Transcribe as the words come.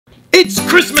It's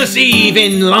Christmas Eve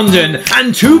in London,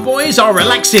 and two boys are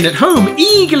relaxing at home,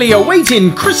 eagerly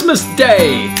awaiting Christmas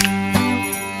Day.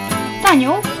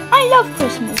 Daniel, I love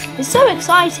Christmas. It's so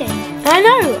exciting. I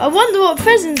know. I wonder what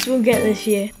presents we'll get this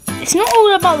year. It's not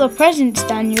all about the presents,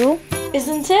 Daniel.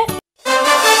 Isn't it?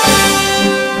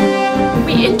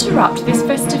 We interrupt this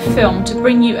festive film to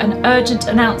bring you an urgent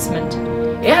announcement.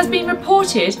 It has been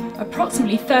reported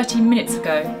approximately 30 minutes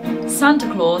ago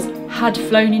Santa Claus had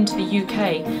flown into the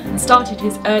UK and started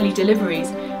his early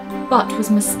deliveries, but was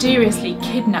mysteriously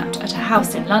kidnapped at a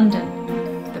house in London.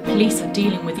 The police are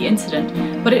dealing with the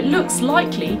incident, but it looks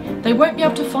likely they won't be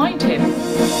able to find him.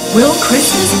 Will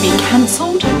Christmas be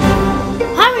cancelled?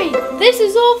 Harry, this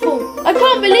is awful. I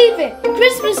can't believe it.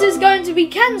 Christmas is going to be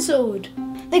cancelled.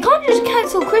 They can't just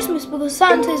cancel Christmas because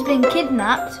Santa's been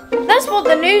kidnapped. That's what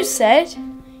the news said.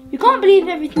 You can't believe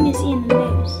everything you see in the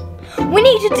news. We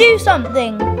need to do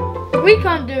something. We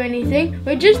can't do anything.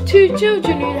 We're just two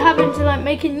children who happen to like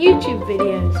making YouTube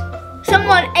videos.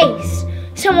 Someone ace.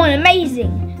 Someone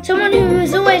amazing. Someone who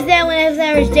is always there whenever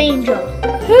there is danger.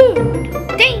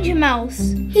 Who? Danger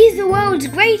Mouse. He's the world's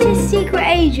greatest secret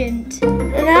agent.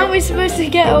 And how are we supposed to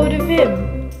get hold of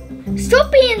him? Stop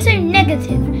being so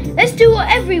negative. Let's do what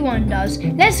everyone does.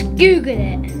 Let's Google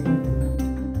it.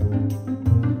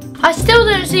 I still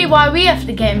don't see why we have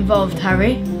to get involved,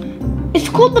 Harry. It's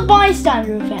called the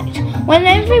bystander effect, when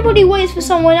everybody waits for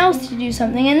someone else to do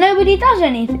something and nobody does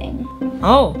anything.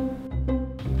 Oh.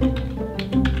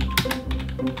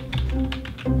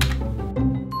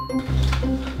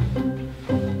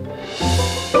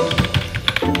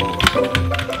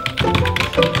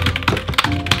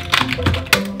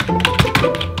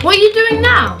 What are you doing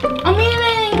now? I'm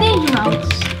emailing Danger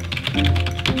Mouse.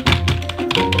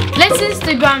 Let's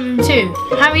Instagram him too.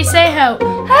 Harry, say help.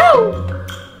 Help!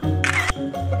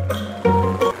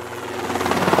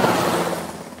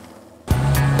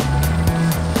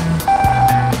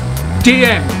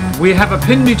 DM, we have a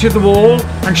pin me to the wall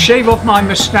and shave off my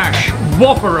moustache.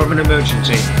 Whopper of an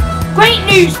emergency. Great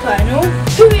news, Colonel.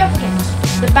 Who are we up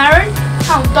against? The Baron?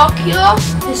 Count Dracula?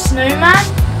 The Snowman?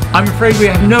 I'm afraid we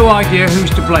have no idea who's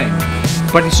to blame,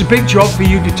 but it's a big job for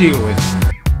you to deal with.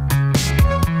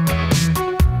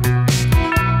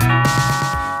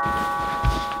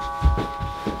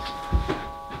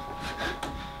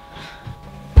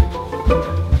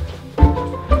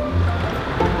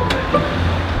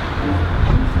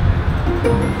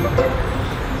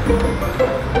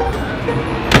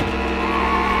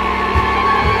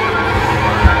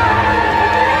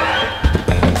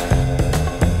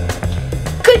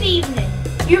 Good evening.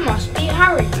 You must be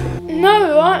Harry.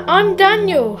 No, I'm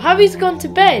Daniel. Harry's gone to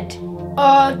bed.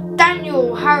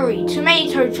 Daniel, Harry,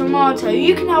 tomato,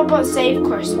 you can help us save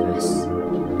Christmas.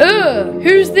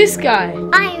 Who's this guy?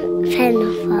 I'm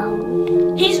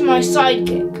Penfold. He's my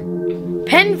sidekick.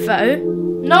 Penfold?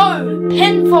 No,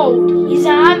 Penfold. He's a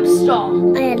hamster.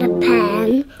 I had a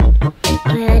pen. I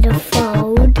had a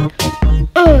fold.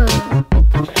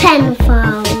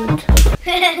 Penfold.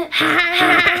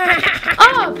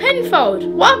 Penfold,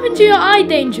 what happened to your eye,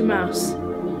 Danger Mouse?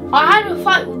 I had a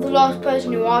fight with the last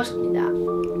person who asked me that.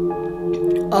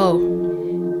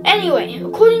 Oh. Anyway,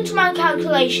 according to my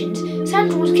calculations,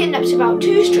 Santa was kidnapped about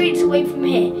 2 streets away from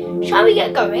here. Shall we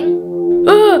get going?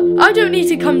 I don't need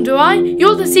to come, do I?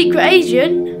 You're the secret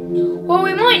agent. Well,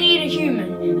 we might need a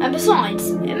human. And besides,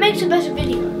 it makes a better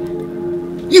video.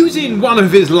 Using one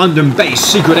of his London-based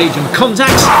secret agent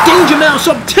contacts, Danger Mouse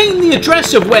obtained the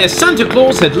address of where Santa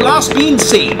Claus had last been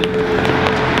seen.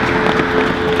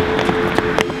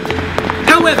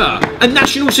 However, a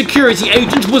national security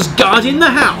agent was guarding the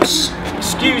house.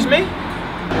 Excuse me?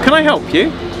 Can I help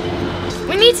you?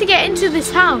 We need to get into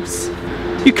this house.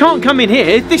 You can't come in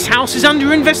here. This house is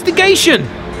under investigation.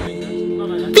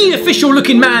 The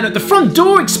official-looking man at the front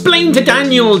door explained to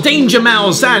Daniel, Danger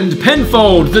Mouse and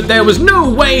Penfold that there was no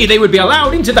way they would be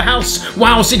allowed into the house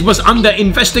whilst it was under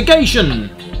investigation.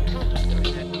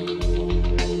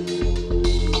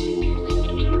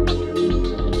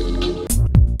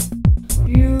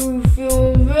 You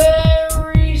feel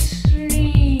very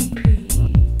sleepy.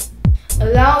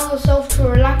 Allow yourself to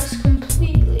relax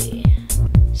completely.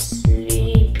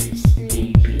 Sleepy,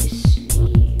 sleepy,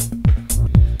 sleep.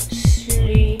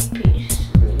 Sleepy,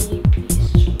 sleepy,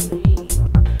 sleep.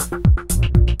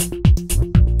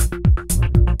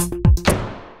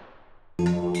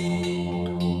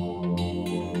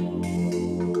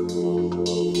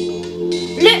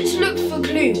 Let's look for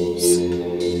clues.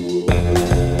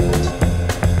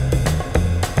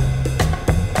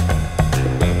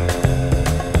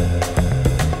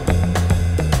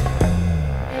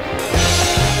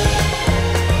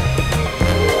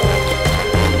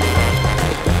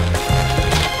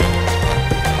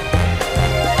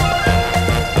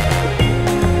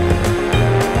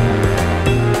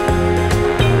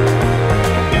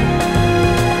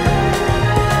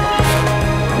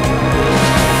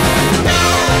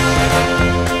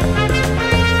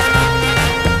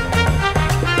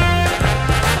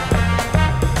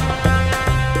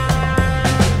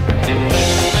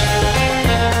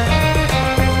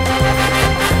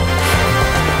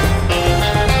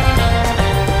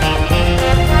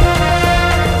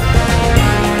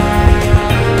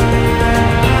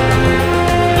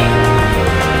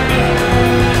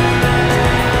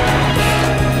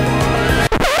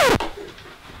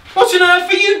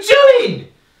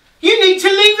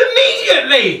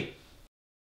 immediately!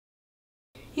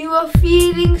 You are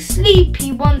feeling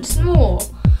sleepy once more.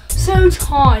 So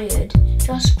tired.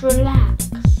 Just relax.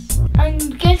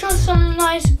 And get us some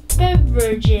nice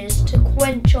beverages to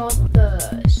quench our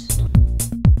thirst.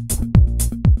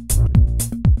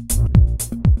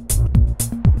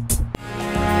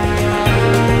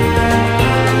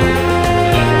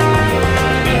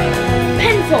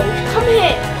 Penfold, come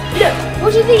here. Look,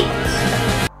 what are these?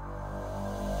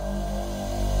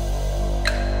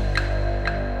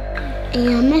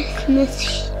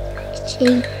 Christmas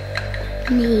tree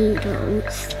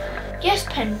needles. Yes,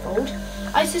 Penfold.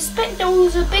 I suspect there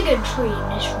was a bigger tree in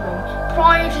this room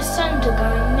prior to Santa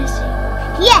going missing.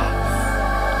 Yes.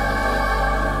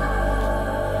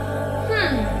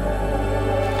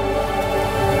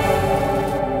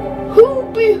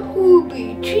 Hooby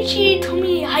hooby, chichi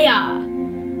tommy hiya.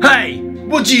 Hey,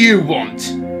 what do you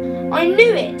want? I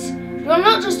knew it. You're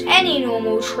not just any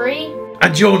normal tree.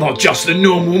 And you're not just a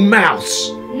normal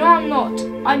mouse. No, I'm not.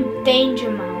 I'm Danger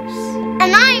Mouse.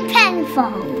 And I'm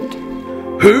Penfold.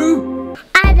 Who?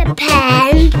 And a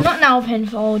pen. Not now,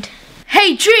 Penfold.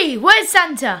 Hey, tree, where's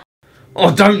Santa?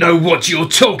 I don't know what you're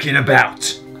talking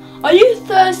about. Are you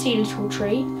thirsty, little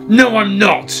tree? No, I'm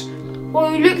not.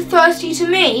 Well, you look thirsty to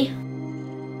me.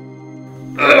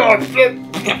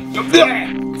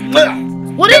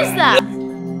 What is that?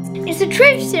 It's a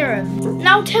truth serum.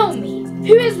 Now tell me,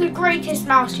 who is the greatest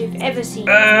mouse you've ever seen?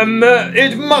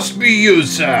 It must be you,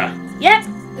 sir. Yep,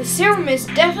 the serum is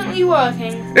definitely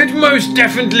working. It most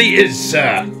definitely is,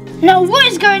 sir. Now what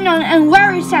is going on and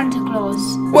where is Santa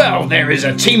Claus? Well, there is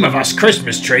a team of us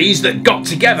Christmas trees that got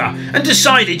together and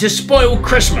decided to spoil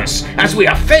Christmas as we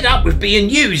are fed up with being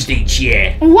used each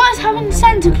year. And what has happened to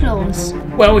Santa Claus?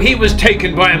 Well, he was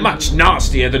taken by a much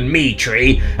nastier than me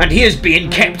tree and he is being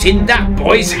kept in that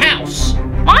boy's house.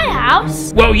 My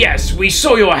house? Well, yes, we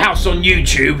saw your house on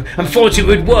YouTube and thought it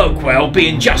would work well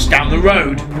being just down the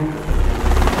road.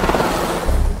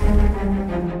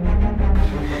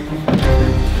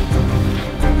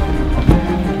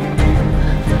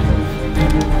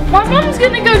 My mum's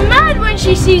gonna go mad when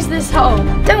she sees this hole.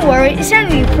 Don't worry, it's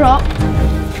only a prop.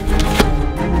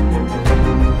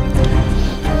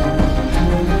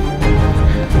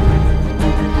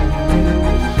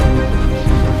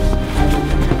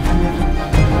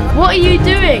 What are you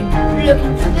doing?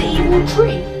 Looking for the evil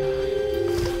tree.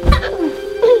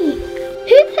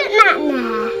 Who put that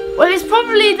there? Well, it's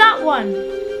probably that one.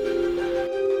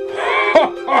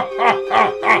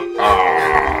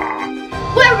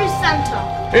 Where is Santa?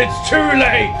 It's too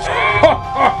late!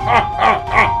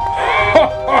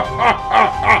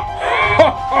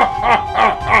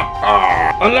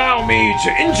 Allow me to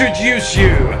introduce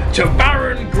you to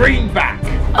Baron Greenback.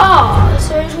 Ah,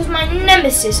 so it was my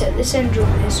nemesis at the centre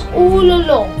of this all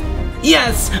along.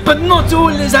 Yes, but not all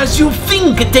is as you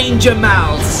think, Danger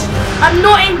Mouse. I'm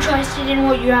not interested in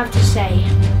what you have to say.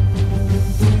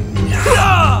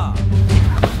 No!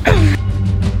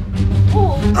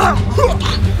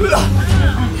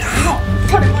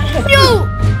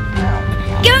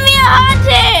 Give me a hand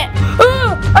here!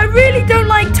 I really don't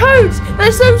like toads.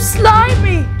 They're so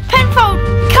slimy. Penfold,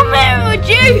 come here, would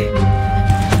you?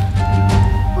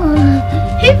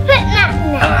 Who put that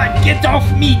there? Get off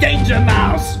me, Danger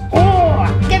Mouse! Oh,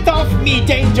 get off me,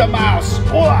 Danger Mouse!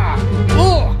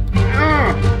 Oh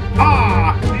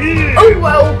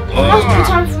well, must be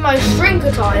time for my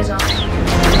shrinkatizer.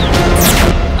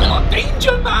 Oh,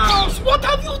 Danger Mouse! What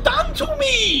have you done to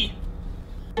me?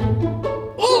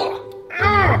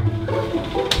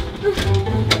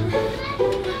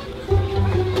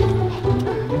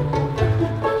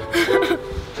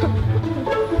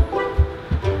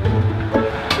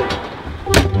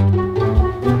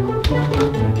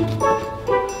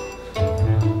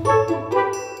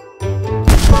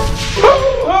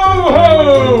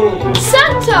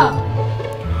 Santa!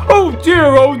 Oh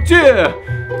dear,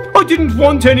 I didn't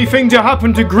want anything to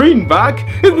happen to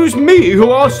Greenback. It was me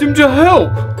who asked him to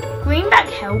help. Greenback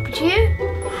helped you?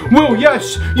 Well,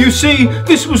 yes, you see,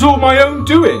 this was all my own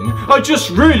doing. I just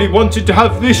really wanted to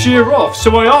have this year off,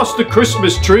 so I asked the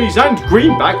Christmas trees and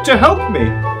Greenback to help me.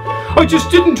 I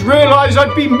just didn't realise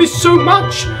I'd be missed so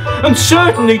much, and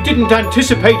certainly didn't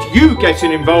anticipate you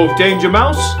getting involved, Danger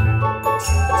Mouse.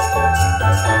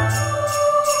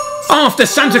 After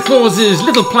Santa Claus's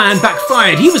little plan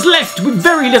backfired, he was left with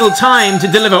very little time to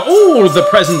deliver all of the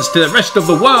presents to the rest of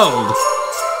the world.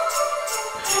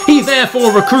 He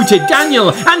therefore recruited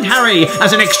Daniel and Harry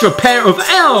as an extra pair of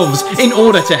elves in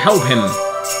order to help him.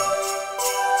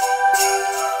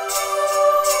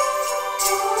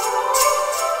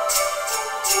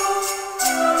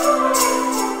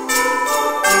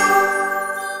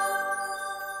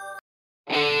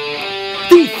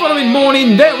 following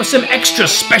morning, there were some extra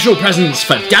special presents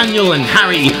for Daniel and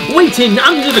Harry waiting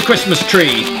under the Christmas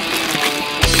tree.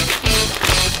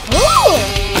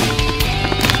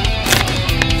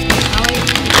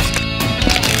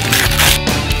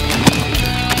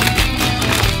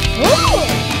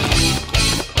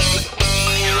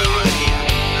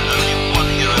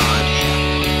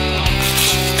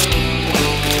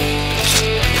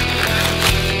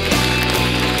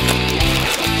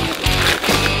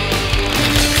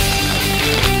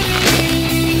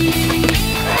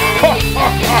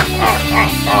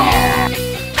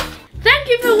 Thank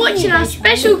you for watching our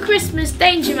special Christmas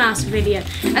Danger Mouse video,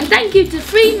 and thank you to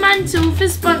Fremantle for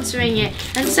sponsoring it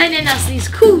and sending us these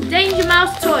cool Danger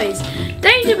Mouse toys.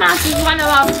 Danger Mouse is one of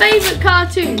our favourite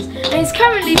cartoons and is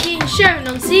currently being shown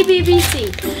on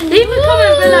CBBC. Leave a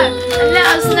comment below and let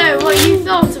us know what you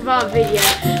thought of our video.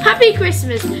 Happy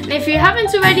Christmas, and if you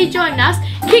haven't already joined us,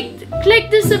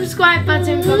 click the subscribe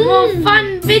button for more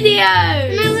fun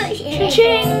videos.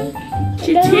 Cha-ching!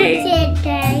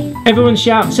 Cha-ching! Everyone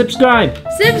shout subscribe.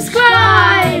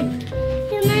 Subscribe!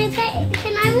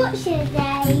 Can I watch it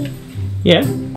today? Yeah.